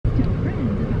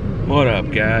What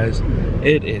up, guys?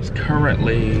 It is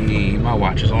currently, my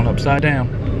watch is on upside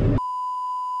down.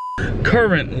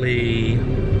 Currently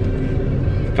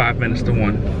 5 minutes to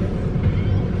 1.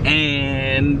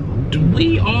 And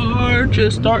we are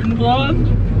just starting the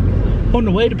vlog on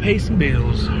the way to pay some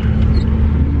bills.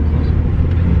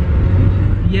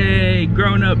 Yay,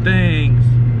 grown up things.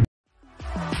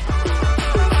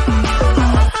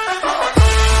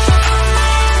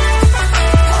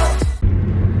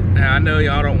 Now I know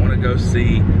y'all don't want to go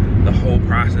see the whole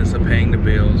process of paying the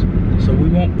bills, so we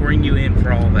won't bring you in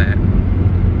for all that.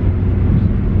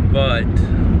 But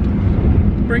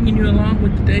bringing you along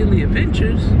with the daily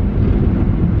adventures,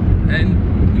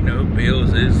 and you know,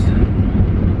 bills is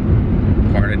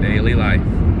part of daily life.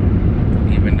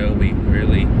 Even though we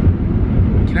really,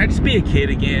 can I just be a kid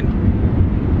again?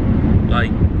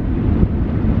 Like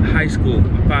high school,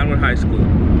 I'm fine with high school.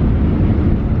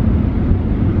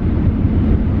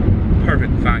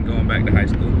 Perfect, fine going back to high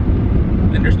school.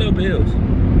 And there's no bills.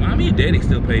 Mommy and daddy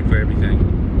still paid for everything.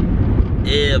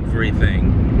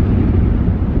 Everything.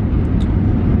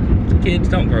 Kids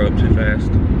don't grow up too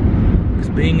fast. Because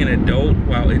being an adult,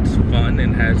 while it's fun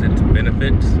and has its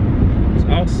benefits, it's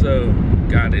also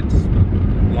got its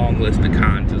long list of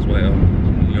cons as well.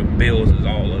 You know, bills is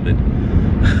all of it.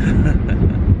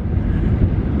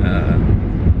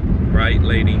 Right,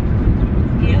 lady?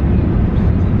 Yep.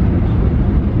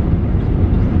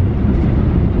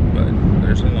 But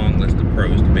there's a long list of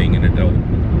pros to being an adult.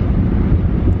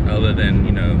 Other than,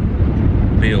 you know,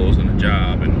 bills and a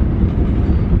job and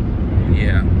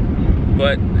yeah.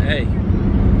 But hey,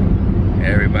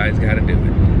 everybody's got to do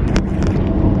it.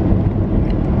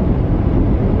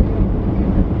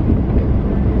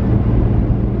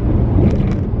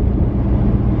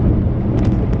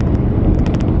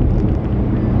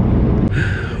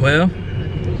 Well,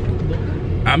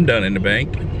 I'm done in the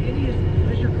bank.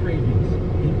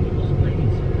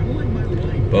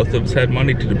 Both of us had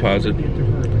money to deposit.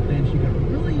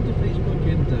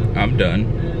 I'm done.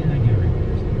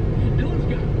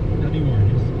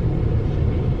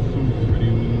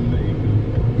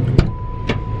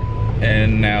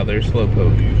 And now there's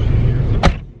Slowpoke.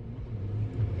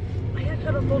 I had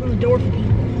to hold the door for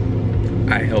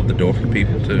people. I held the door for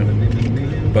people too.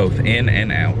 Both in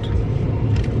and out.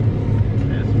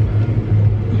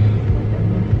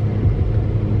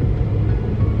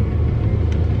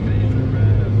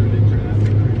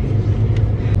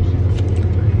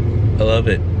 I love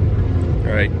it.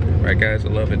 Right guys, I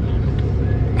love it.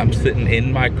 I'm sitting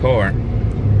in my car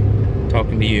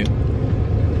talking to you,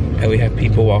 and we have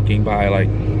people walking by like,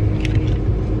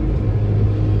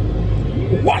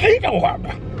 what are you doing?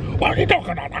 What are you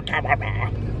talking on the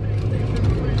camera?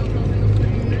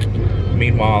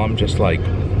 Meanwhile, I'm just like,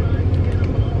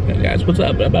 hey guys, what's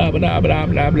up? Because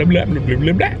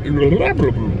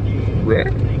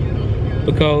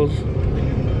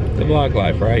the vlog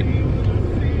life, right?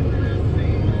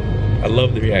 I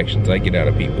love the reactions I get out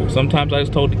of people. Sometimes I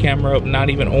just hold the camera up, not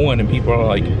even on, and people are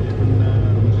like,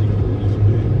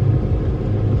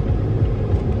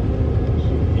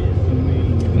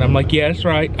 and I'm like, yeah, that's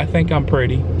right. I think I'm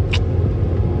pretty.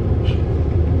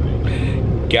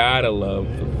 Gotta love,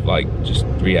 like, just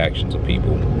reactions of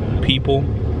people. People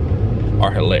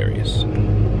are hilarious.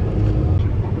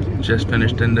 Just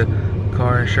finished in the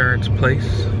car insurance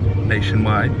place,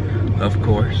 Nationwide, of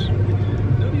course.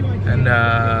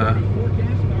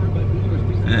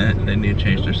 And they need to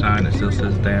change their sign. It still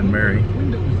says Dan Murray.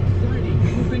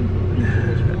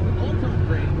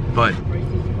 But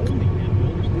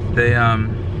they had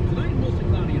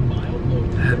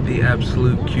the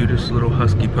absolute cutest little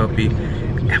husky puppy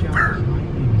ever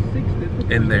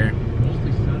in there,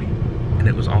 and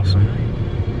it was awesome.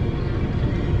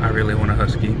 I really want a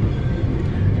husky.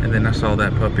 And then I saw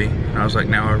that puppy, and I was like,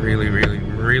 now I really, really,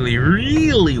 really,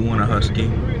 really want a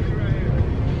husky.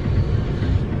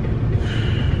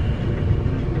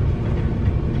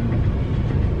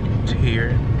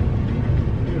 Here,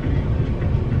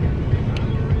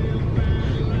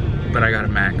 but I got a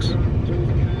Max,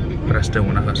 but I still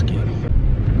want a husky.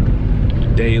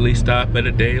 Daily stop at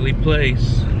a daily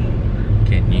place.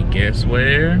 Can you guess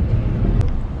where?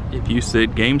 If you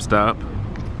said GameStop,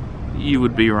 you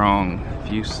would be wrong.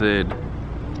 If you said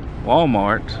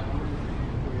Walmart,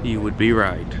 you would be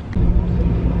right.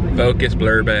 Focus,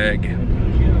 blur bag.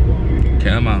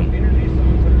 Come on.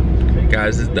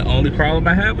 Guys, this is the only problem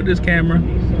I have with this camera.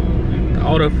 The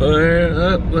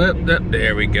autofocus, up,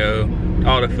 there we go.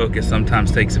 Autofocus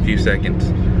sometimes takes a few seconds.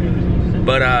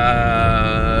 But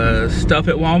stuff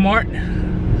at Walmart,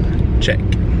 check.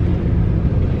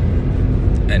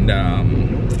 And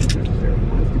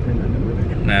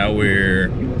now we're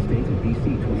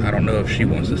I don't know if she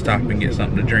wants to stop and get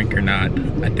something to drink or not.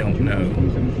 I don't know.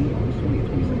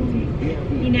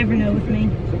 You never know with me.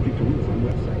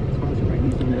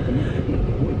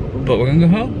 But we're gonna go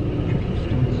home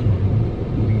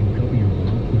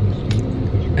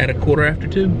at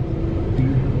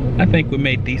 2:15. I think we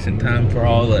made decent time for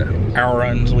all the hour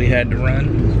runs we had to run.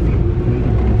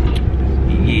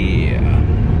 Yeah.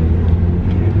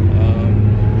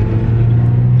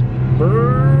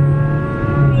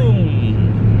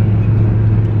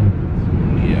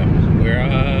 Yeah, we're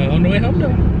on the way home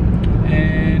now,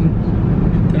 and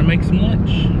gonna make some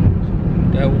lunch.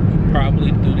 That will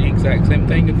probably do the exact same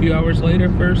thing a few hours later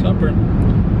for supper,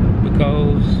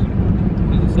 because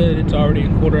as I said, it's already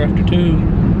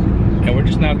 2:15, and we're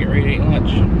just now getting ready to eat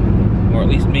lunch. Or at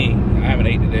least me. I haven't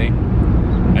ate today.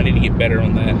 I need to get better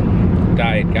on that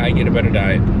diet. Gotta get a better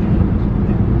diet.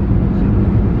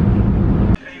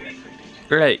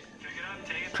 Great.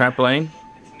 Trampoline.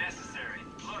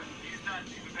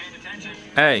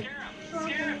 Hey.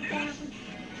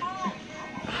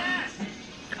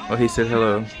 Oh, he said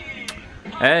hello.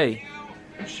 Hey.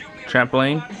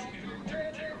 Trampoline.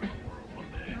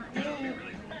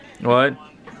 What?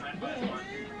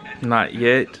 Not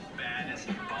yet.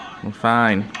 Well,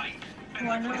 fine.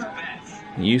 Why not?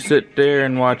 You sit there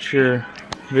and watch your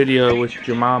video with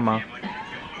your mama.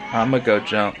 I'm gonna go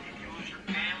jump.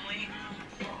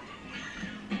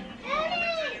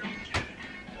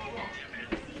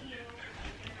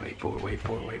 Wait for it, wait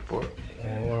for it, wait for it.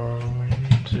 1,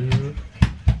 2.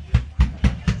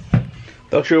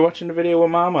 Thought you were watching the video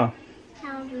with mama.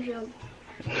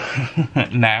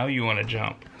 Now you want to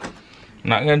jump. I'm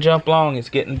not gonna jump long, it's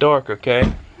getting dark, okay?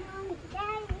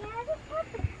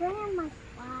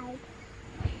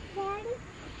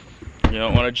 You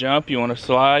don't want to jump, you want to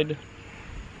slide?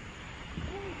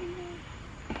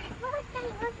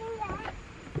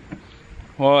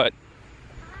 What?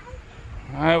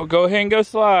 Alright, well go ahead and go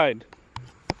slide.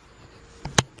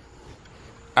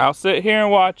 I'll sit here and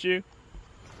watch you.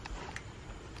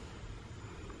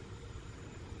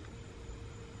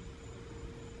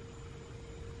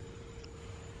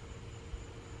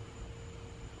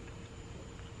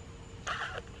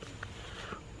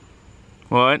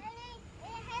 What?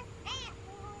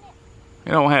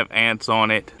 It don't have ants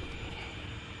on it.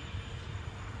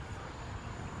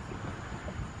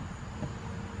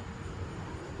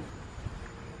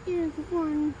 Here's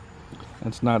one.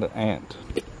 That's not an ant.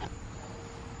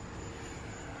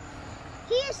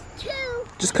 Here's 2.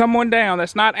 Just come on down.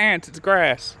 That's not ants, it's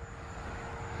grass.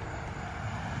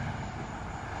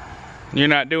 You're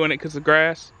not doing it because of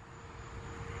grass?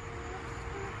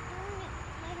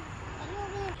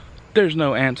 There's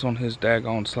no ants on his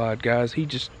daggone slide, guys. He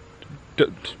just...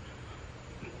 It's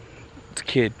a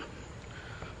kid.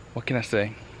 What can I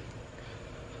say?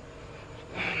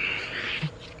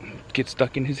 Gets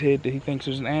stuck in his head that he thinks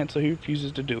there's an ant, so he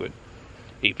refuses to do it.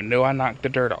 Even though I knocked the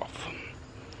dirt off.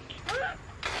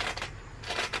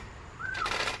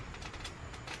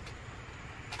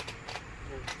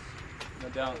 No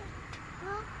doubt.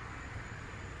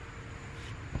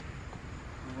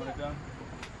 You want it done?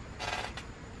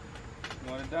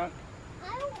 You want it done? I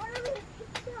don't want to be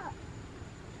picked up.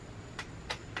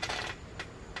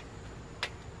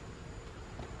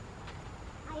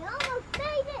 I almost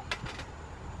made it.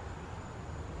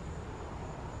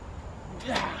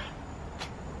 Yeah.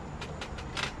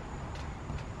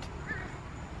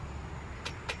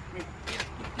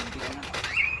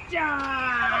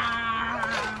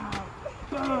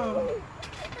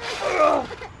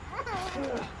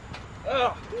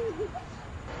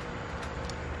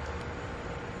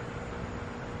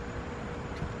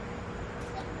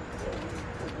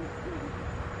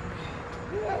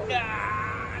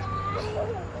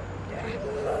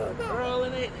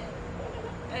 Rolling it.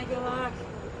 Ankle lock.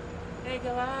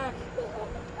 Ankle lock.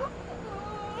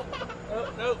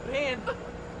 Oh, no, pin.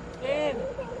 Pin.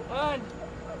 1,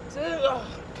 2. Oh.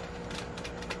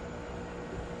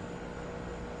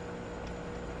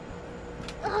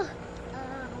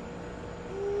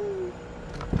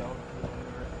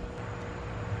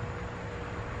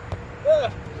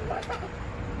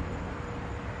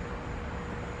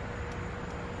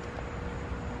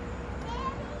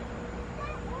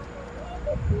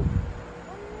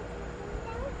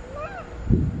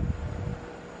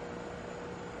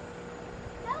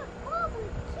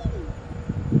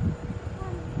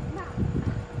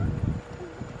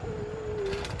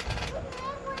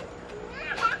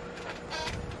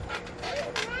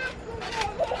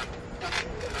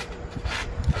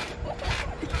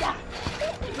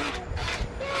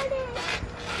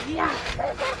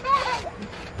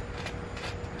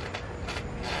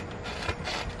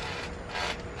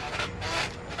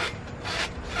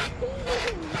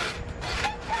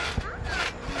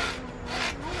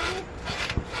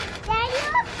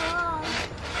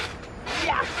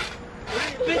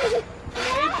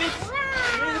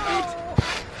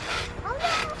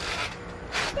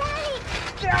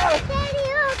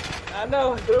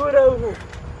 no, I threw it over.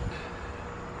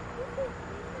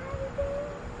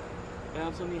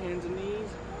 Bounce on your hands and knees.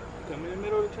 Come in the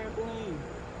middle of the trampoline.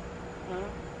 Huh?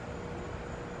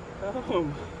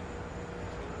 Oh.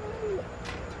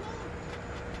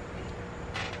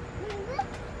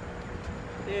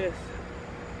 Yes.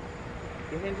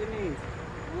 Your hands and knees.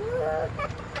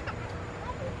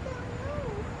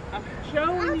 I'm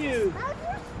showing you.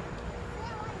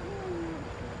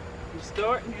 You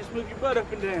start and you just move your butt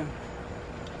up and down.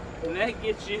 And that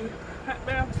gets you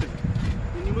bouncing.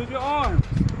 Then you move your arms.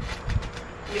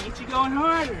 And it gets you going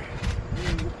harder.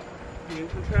 You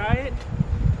can try it.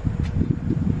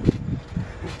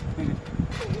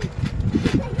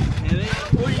 And then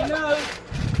before you know it,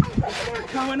 you start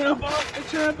coming up off the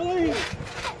trampoline.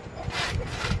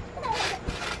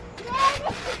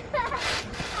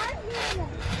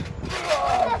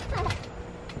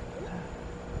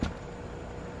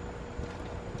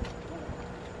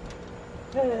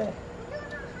 I don't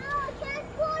know how I can't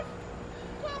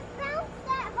bounce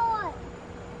that hard.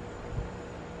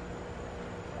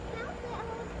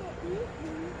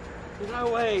 Because I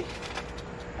weigh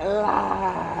a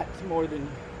lot more than you.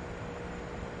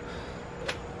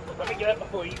 Let me get up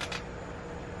before you.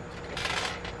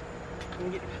 Let me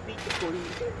get your feet before you.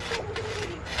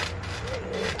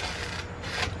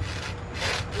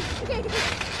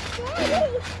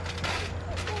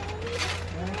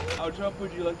 I'll jump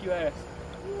with you like you asked.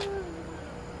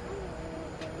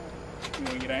 You want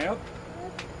to get out?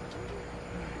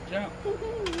 Jump.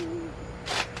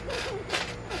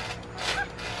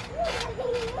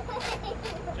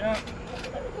 Jump.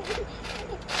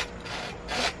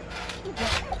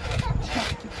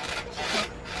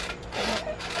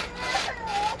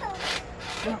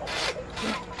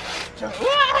 Jump.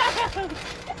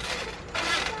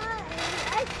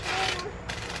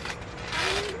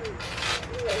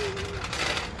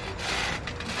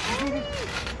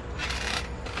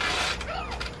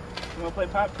 You want to play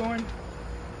popcorn?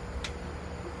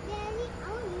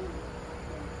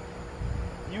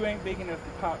 You ain't big enough to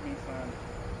pop me, son.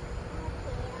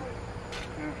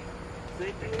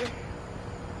 Sit there.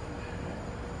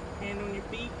 Hand on your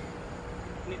feet.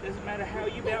 And it doesn't matter how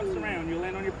you bounce around. You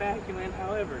land on your back, you land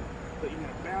however. But you're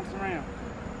going to bounce around.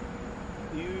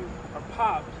 You are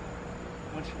popped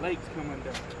once your legs come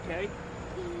undone, okay?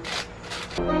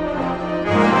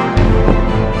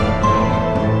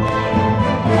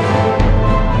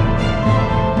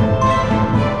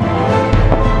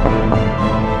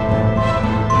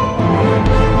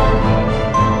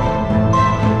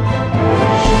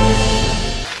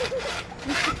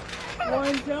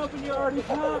 One jump and you're already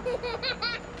popped.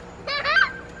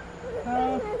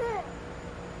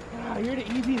 You're the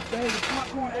easiest bag of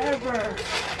popcorn ever.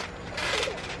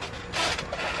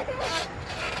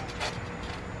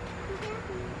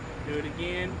 Do it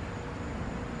again.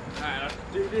 Alright, let's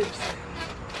do this.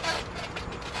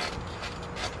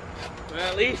 Well,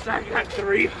 at least I got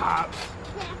 3 hops.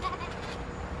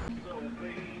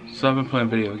 So I've been playing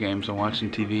video games and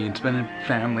watching TV and spending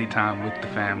family time with the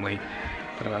family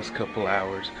for the last couple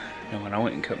hours. And when I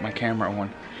went and cut my camera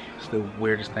on, it's the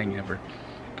weirdest thing ever.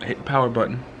 I hit the power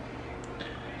button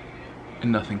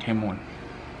and nothing came on.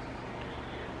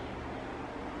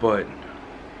 But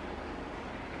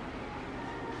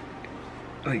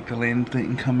like the lens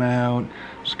didn't come out,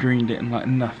 screen didn't light,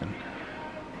 nothing.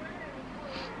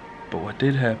 But what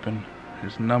did happen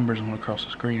is numbers went across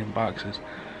the screen in boxes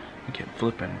and kept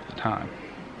flipping with the time.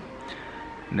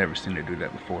 Never seen it do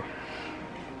that before.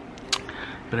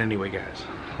 But anyway guys,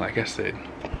 like I said,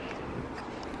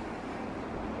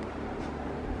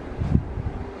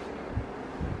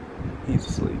 he's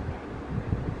asleep.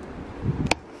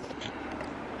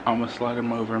 I'm gonna slide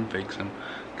him over and fix him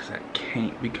because I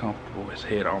can't be comfortable with his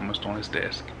head almost on his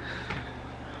desk.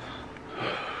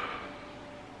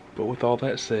 But with all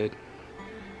that said,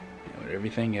 and with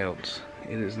everything else,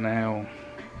 it is now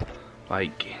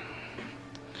like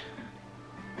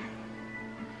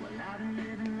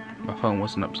my phone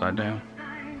wasn't upside down.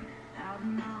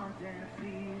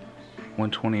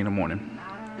 1:20 in the morning.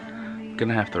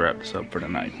 Gonna have to wrap this up for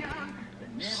tonight.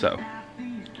 So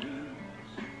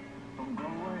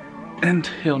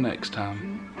until next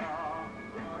time,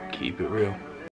 keep it real.